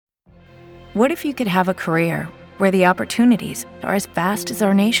What if you could have a career where the opportunities are as vast as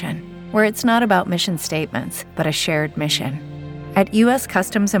our nation, where it's not about mission statements, but a shared mission? At U.S.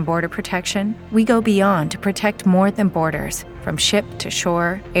 Customs and Border Protection, we go beyond to protect more than borders. From ship to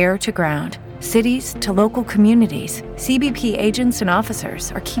shore, air to ground, cities to local communities, CBP agents and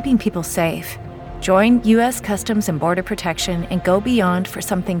officers are keeping people safe. Join U.S. Customs and Border Protection and go beyond for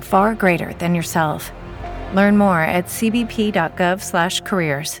something far greater than yourself. Learn more at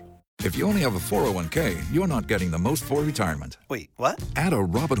cbp.gov/careers. If you only have a 401k, you're not getting the most for retirement. Wait, what? Add a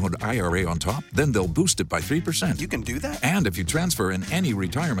Robinhood IRA on top, then they'll boost it by 3%. You can do that? And if you transfer in any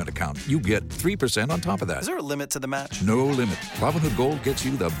retirement account, you get 3% on top of that. Is there a limit to the match? No limit. Robinhood Gold gets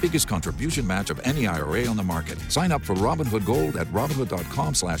you the biggest contribution match of any IRA on the market. Sign up for Robinhood Gold at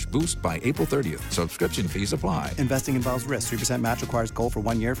Robinhood.com/boost by April 30th. Subscription fees apply. Investing involves risk. 3% match requires gold for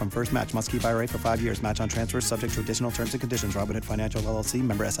 1 year from first match. Must keep IRA for 5 years. Match on transfers subject to additional terms and conditions. Robinhood Financial LLC,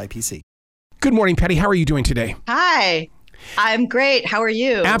 member SIPC. Good morning, Patty. How are you doing today? Hi. I'm great. How are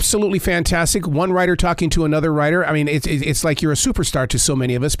you? Absolutely fantastic. One writer talking to another writer. I mean, it's like you're a superstar to so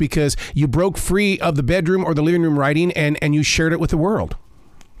many of us because you broke free of the bedroom or the living room writing and you shared it with the world.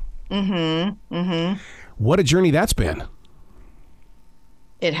 Mm-hmm. Mm-hmm. What a journey that's been.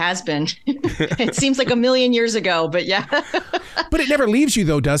 It has been. It seems like a million years ago, but yeah. But it never leaves you,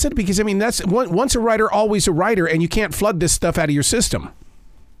 though, does it? Because, I mean, that's once a writer, always a writer, and you can't flood this stuff out of your system.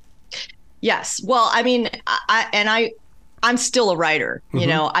 Yes. Well, I mean, I'm still a writer. You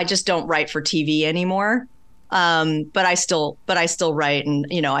know, I just don't write for TV anymore. But I still write. And,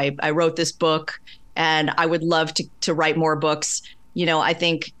 you know, I wrote this book and I would love to write more books. You know, I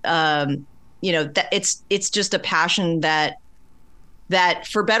think, you know, that it's just a passion that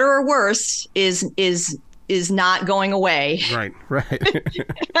for better or worse is not going away. Right.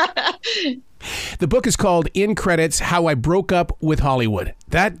 The book is called In Credits, How I Broke Up with Hollywood.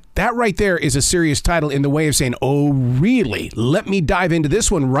 That right there is a serious title in the way of saying, oh, really? Let me dive into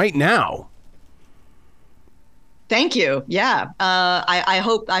this one right now. Thank you. Yeah. I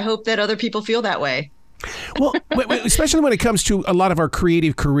hope that other people feel that way. Well, especially when it comes to a lot of our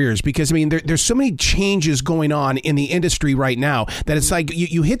creative careers, because, I mean, there's so many changes going on in the industry right now that it's like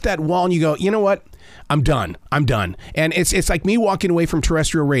you hit that wall and you go, you know what? I'm done. And it's like me walking away from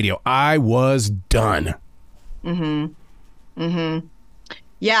terrestrial radio. I was done. Mm-hmm. Mm-hmm.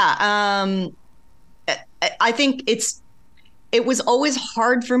 Yeah. I think it was always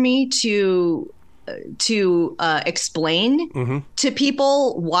hard for me to explain to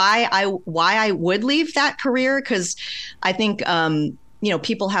people why I would leave that career. 'Cause I think, you know,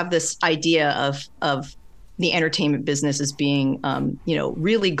 people have this idea of the entertainment business as being, you know,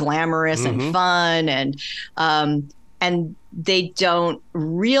 really glamorous and fun, and they don't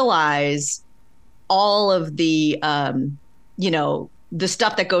realize all of the, you know, the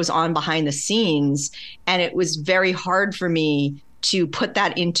stuff that goes on behind the scenes. And it was very hard for me to put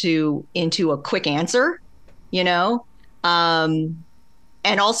that into a quick answer, you know, and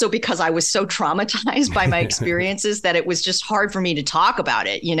also because I was so traumatized by my experiences that it was just hard for me to talk about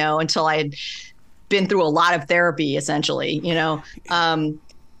it, you know, until I had been through a lot of therapy, essentially, you know.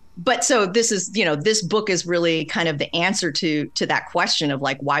 But so this is, you know, this book is really kind of the answer to that question of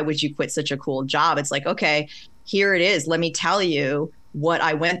like, why would you quit such a cool job? It's like, okay, here it is. Let me tell you what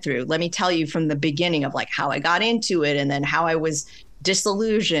I went through. Let me tell you from the beginning of like how I got into it and then how I was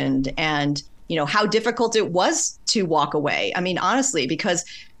disillusioned and, you know, how difficult it was to walk away. I mean, honestly, because,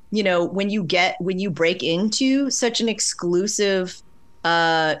 you know, when you break into such an exclusive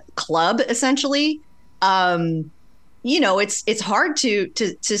club, essentially, you know, it's hard to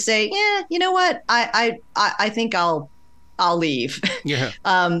say, yeah, you know what, I think I'll leave. Yeah.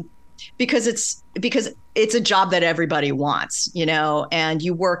 Because it's a job that everybody wants, you know, and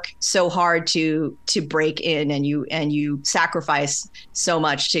you work so hard to break in and you sacrifice so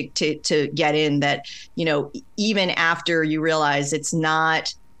much to get in that, you know, even after you realize it's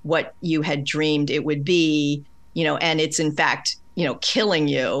not what you had dreamed it would be, you know, and it's in fact, you know, killing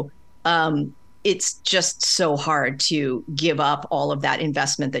you. It's just so hard to give up all of that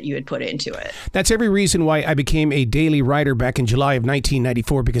investment that you had put into it. That's every reason why I became a daily writer back in July of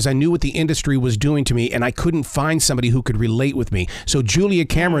 1994, because I knew what the industry was doing to me and I couldn't find somebody who could relate with me. So Julia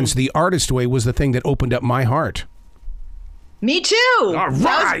Cameron's The Artist Way was the thing that opened up my heart. Me too. All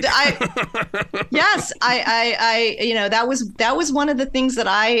right. Yes, I you know, that was one of the things that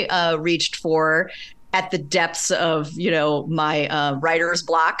I reached for at the depths of, you know, my writer's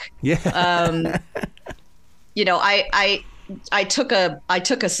block. Yeah. You know, I took a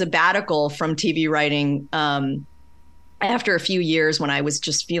sabbatical from TV writing after a few years when I was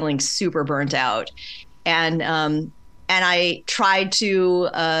just feeling super burnt out, and I tried to,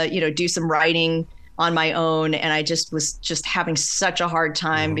 do some writing on my own. And I was having such a hard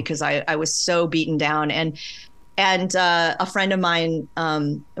time because I was so beaten down. And a friend of mine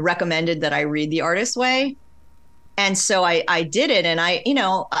recommended that I read The Artist's Way. And so I did it. And I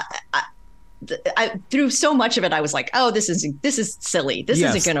through so much of it, I was like, oh, this is silly. This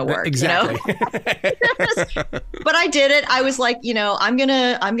isn't going to work. Exactly. But I did it. I was like, I'm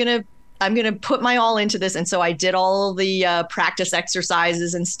going to put my all into this. And so I did all the practice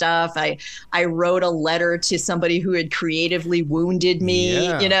exercises and stuff. I wrote a letter to somebody who had creatively wounded me,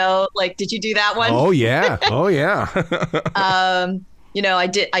 did you do that one? Oh, yeah. Oh, yeah.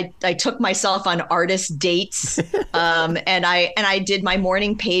 I took myself on artist dates, and I did my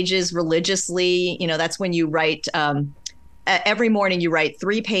morning pages religiously. That's when you write, every morning you write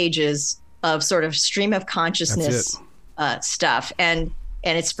 3 pages of sort of stream of consciousness stuff. And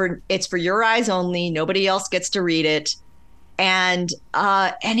it's for your eyes only. Nobody else gets to read it. And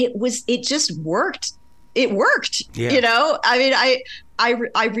it just worked. It worked. Yeah. I mean,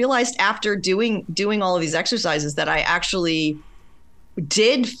 I realized after doing all of these exercises that I actually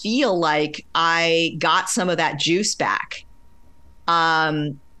did feel like I got some of that juice back.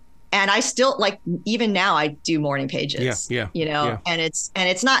 And I still, like, even now I do morning pages, and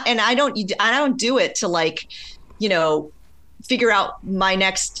it's not, and I don't do it to, like, figure out my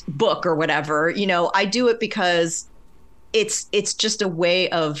next book or whatever. I do it because it's just a way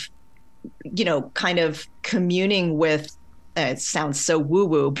of, kind of communing with, it sounds so woo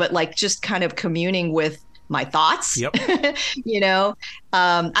woo, but like just kind of communing with my thoughts. Yep.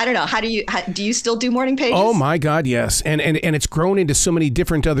 I don't know. Do you still do morning pages? Oh my God, yes. And it's grown into so many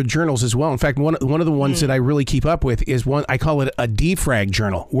different other journals as well. In fact, one of the ones that I really keep up with is one, I call it a defrag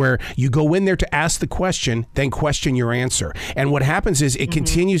journal, where you go in there to ask the question, then question your answer. And what happens is it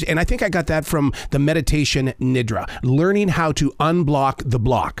continues. And I think I got that from the meditation Nidra, learning how to unblock the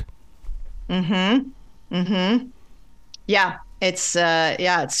block. Yeah. It's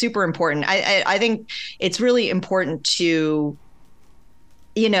super important. I think it's really important to,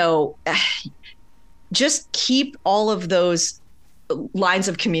 just keep all of those lines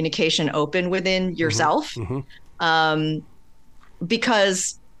of communication open within yourself.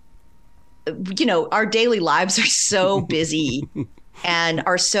 Because, our daily lives are so busy and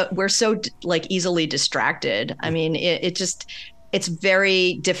we're so like easily distracted. I mean, it's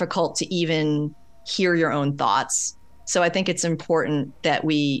very difficult to even hear your own thoughts. So I think it's important that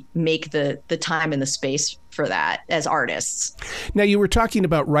we make the time and the space for that as artists. Now, you were talking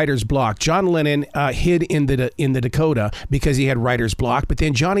about writer's block. John Lennon hid in the Dakota because he had writer's block. But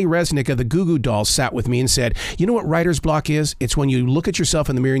then Johnny Resnick of the Goo Goo Dolls sat with me and said, you know what writer's block is? It's when you look at yourself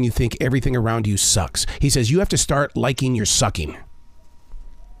in the mirror and you think everything around you sucks. He says you have to start liking your sucking.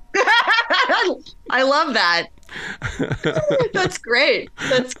 I love that. That's great.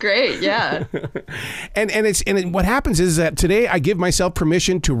 Yeah. And what happens is that today I give myself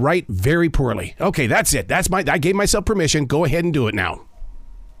permission to write very poorly. Okay, that's it. I gave myself permission. Go ahead and do it now.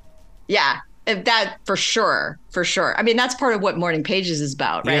 Yeah. That for sure. I mean, that's part of what Morning Pages is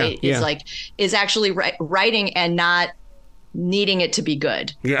about, right? Is actually writing and not needing it to be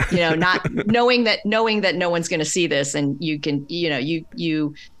good. Yeah. Not knowing that no one's going to see this, and you can,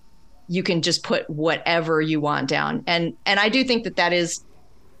 you can just put whatever you want down. And I do think that is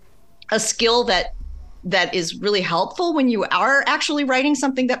a skill that is really helpful when you are actually writing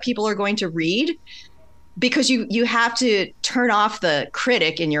something that people are going to read, because you have to turn off the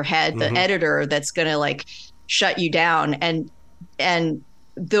critic in your head, the editor that's going to like shut you down. And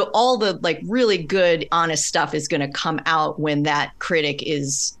all the like really good, honest stuff is going to come out when that critic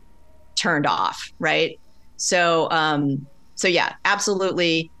is turned off. Right. So yeah,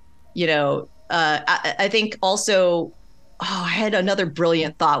 absolutely. I think also, I had another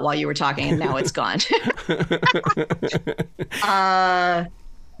brilliant thought while you were talking and now it's gone.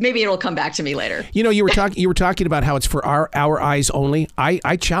 Maybe it'll come back to me later. You were talking about how it's for our eyes only.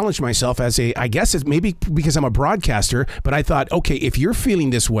 I challenged myself I guess it's maybe because I'm a broadcaster, but I thought, okay, if you're feeling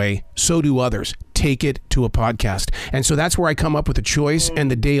this way, so do others. Take it to a podcast. And so that's where I come up with the choice and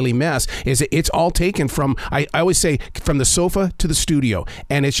the daily mess is it's all taken from, I always say, from the sofa to the studio.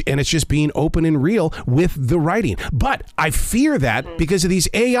 And it's just being open and real with the writing. But I fear that because of these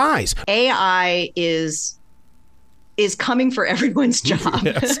AIs. AI is coming for everyone's job,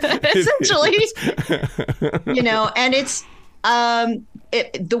 essentially. And it's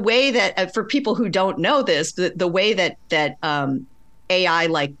the way that for people who don't know this, the way that AI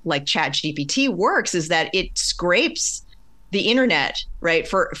like ChatGPT works is that it scrapes the internet, right?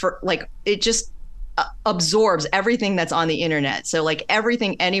 For like it just absorbs everything that's on the internet. So like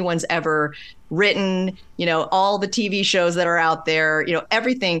everything anyone's ever written, all the TV shows that are out there,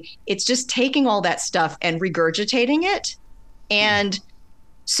 everything, it's just taking all that stuff and regurgitating it. And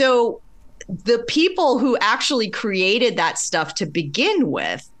so the people who actually created that stuff to begin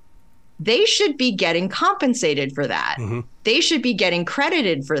with, they should be getting compensated for that. They should be getting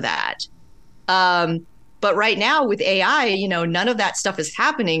credited for that. But right now with AI, none of that stuff is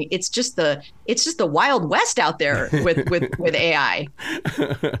happening. It's just the Wild West out there with AI.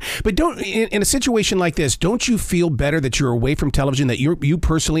 But in a situation like this, don't you feel better that you're away from television, that you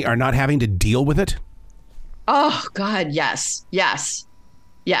personally are not having to deal with it? Oh God, yes.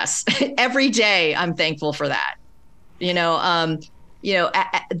 Every day I'm thankful for that. The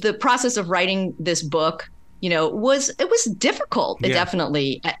process of writing this book, was difficult,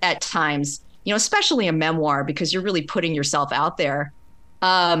 definitely at times. Especially a memoir, because you're really putting yourself out there.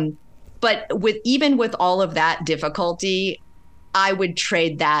 But with all of that difficulty, I would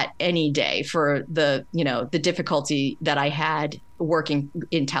trade that any day for the difficulty that I had working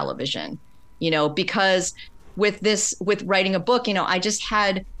in television, because with writing a book, I just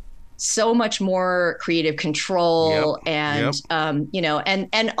had so much more creative control and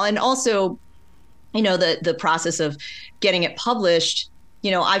also, the process of getting it published.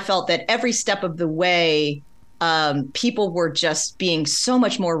 I felt that every step of the way, people were just being so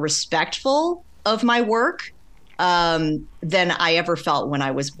much more respectful of my work than I ever felt when I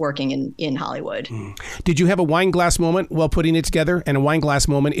was working in Hollywood. Did you have a wine glass moment while putting it together? And a wine glass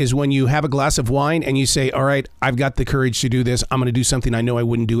moment is when you have a glass of wine and you say, all right, I've got the courage to do this. I'm going to do something I know I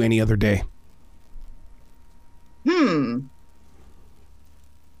wouldn't do any other day.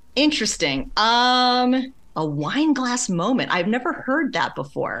 Interesting. A wine glass moment. I've never heard that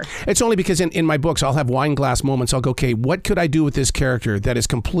before. It's only because in my books, I'll have wine glass moments. I'll go, okay, what could I do with this character that is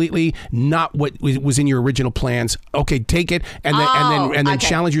completely not what was in your original plans? Okay, take it and then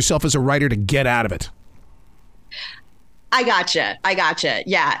challenge yourself as a writer to get out of it. I gotcha.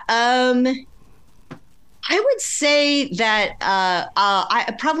 Yeah. I would say that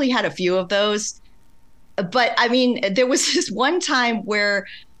I probably had a few of those, but I mean, there was this one time where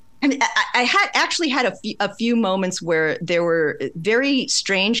I had a few moments where there were very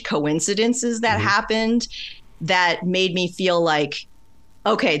strange coincidences that happened that made me feel like,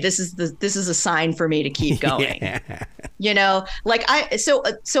 okay, this is a sign for me to keep going. So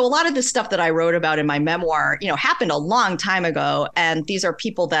a lot of the stuff that I wrote about in my memoir, happened a long time ago, and these are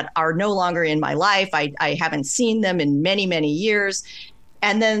people that are no longer in my life. I haven't seen them in many, many years,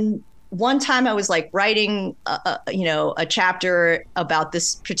 and then one time I was like writing, a chapter about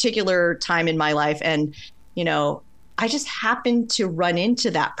this particular time in my life. And, I just happened to run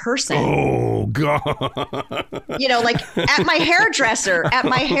into that person. Oh, God. Like at my hairdresser.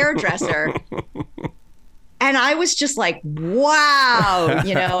 And I was just like, wow,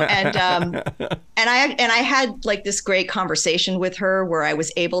 and I had like this great conversation with her where I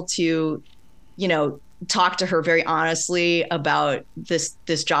was able to, talk to her very honestly about this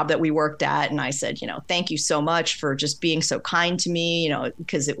job that we worked at. And I said, thank you so much for just being so kind to me,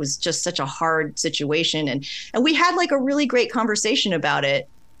 because it was just such a hard situation. And we had like a really great conversation about it.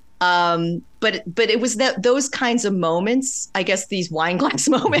 But it was those kinds of moments, I guess these wine glass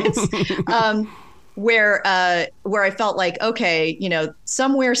moments, where I felt like, okay,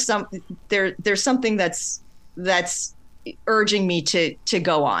 there's something that's urging me to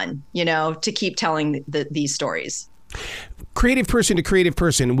go on, to keep telling these stories. Creative person to creative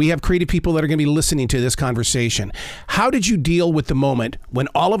person, we have creative people that are going to be listening to this conversation. How did you deal with the moment when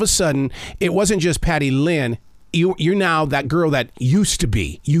all of a sudden it wasn't just Patty Lin, you're now that girl that used to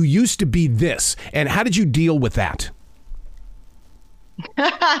be. You used to be this. And how did you deal with that?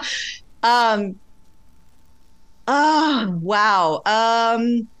 Oh, wow.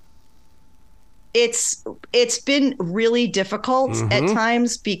 It's been really difficult at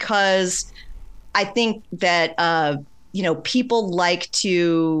times because I think that, people like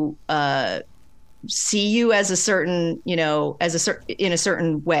to see you as a certain, in a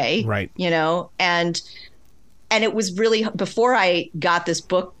certain way, right? And it was really before I got this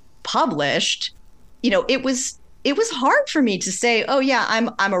book published, it was hard for me to say, oh yeah,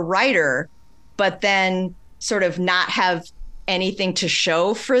 I'm a writer, but then sort of not have anything to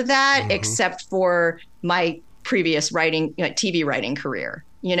show for that except for my previous writing, TV writing career,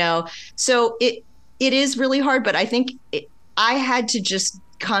 so it is really hard, but I think I had to just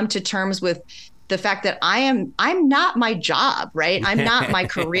come to terms with the fact that I'm not my job, right? I'm not my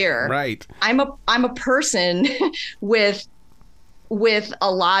career. Right. I'm a person with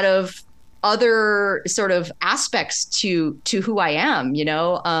a lot of other sort of aspects to who I am,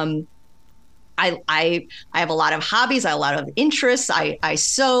 I have a lot of hobbies, I have a lot of interests. I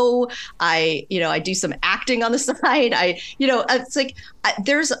sew, I do some acting on the side. It's like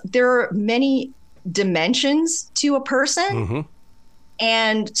there are many dimensions to a person. Mm-hmm.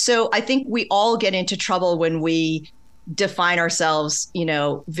 And so I think we all get into trouble when we define ourselves,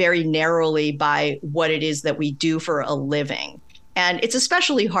 very narrowly by what it is that we do for a living. And it's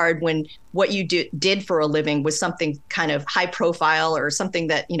especially hard when what you did for a living was something kind of high profile or something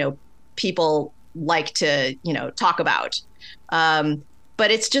that, people like to, talk about.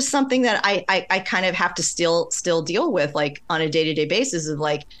 But it's just something that I kind of have to still deal with, like on a day-to-day basis of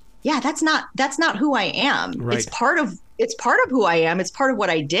like, yeah, that's not who I am. Right. It's part of who I am. It's part of what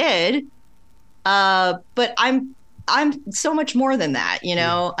I did. But I'm so much more than that,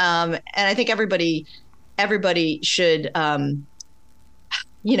 and I think everybody should,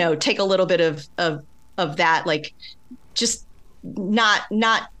 take a little bit of that, like just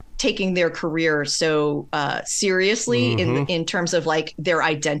not taking their career so seriously in terms of like their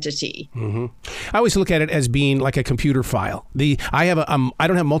identity. Mm-hmm. I always look at it as being like a computer file. I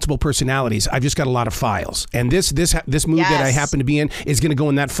don't have multiple personalities. I've just got a lot of files. And this mood that I happen to be in is going to go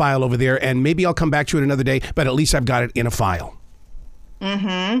in that file over there. And maybe I'll come back to it another day, but at least I've got it in a file.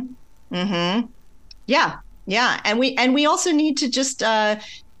 Mm-hmm. Mm-hmm. Yeah. Yeah. And we also need to just, be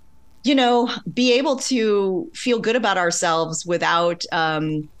able to feel good about ourselves without,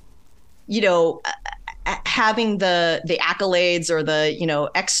 having the accolades or the,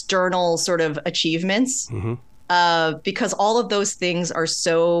 external sort of achievements, because all of those things are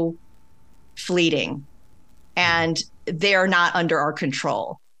so fleeting and they are not under our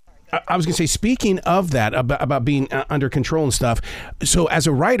control. I was going to say, speaking of that, about being under control and stuff. So as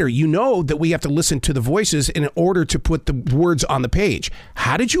a writer, that we have to listen to the voices in order to put the words on the page.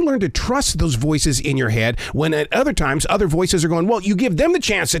 How did you learn to trust those voices in your head when at other times other voices are going, well, you give them the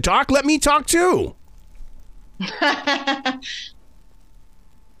chance to talk. Let me talk too.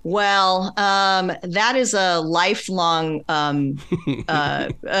 Well, that is a lifelong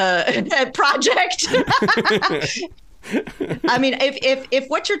project. I mean, if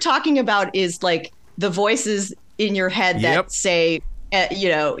what you're talking about is like the voices in your head that say,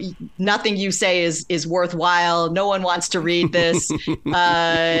 nothing you say is worthwhile. No one wants to read this.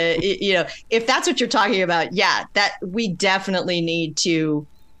 If that's what you're talking about, that we definitely need to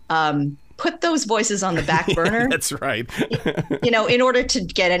put those voices on the back burner. That's right. In order to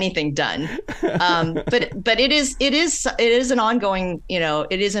get anything done. But it is an ongoing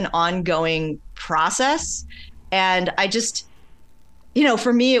process. And I just,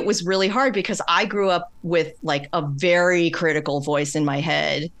 for me, it was really hard because I grew up with like a very critical voice in my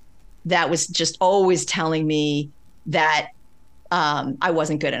head that was just always telling me that I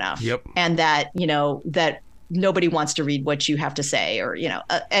wasn't good enough. Yep. And that, that nobody wants to read what you have to say or,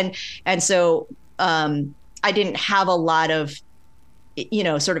 and so I didn't have a lot of,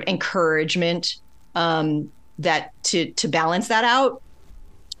 sort of encouragement that to balance that out.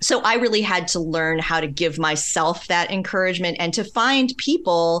 So I really had to learn how to give myself that encouragement and to find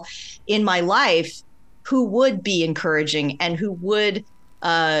people in my life who would be encouraging and who would,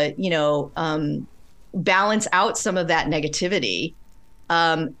 balance out some of that negativity.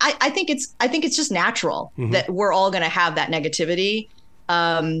 I think it's just natural that we're all going to have that negativity.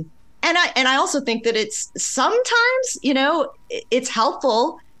 And I also think that it's sometimes, it's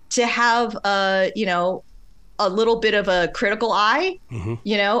helpful to have, a little bit of a critical eye,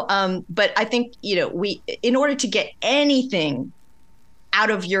 but I think, in order to get anything out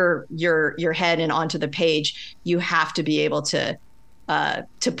of your head and onto the page, you have to be able to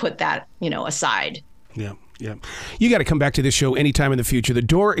put that, aside. Yeah. Yeah. You got to come back to this show anytime in the future. The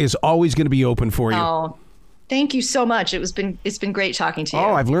door is always going to be open for you. Oh, thank you so much. It's been great talking to you.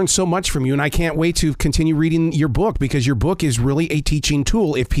 Oh, I've learned so much from you, and I can't wait to continue reading your book because your book is really a teaching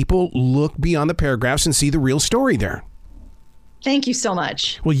tool if people look beyond the paragraphs and see the real story there. Thank you so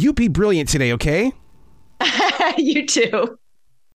much. Well, you be brilliant today, okay? You too.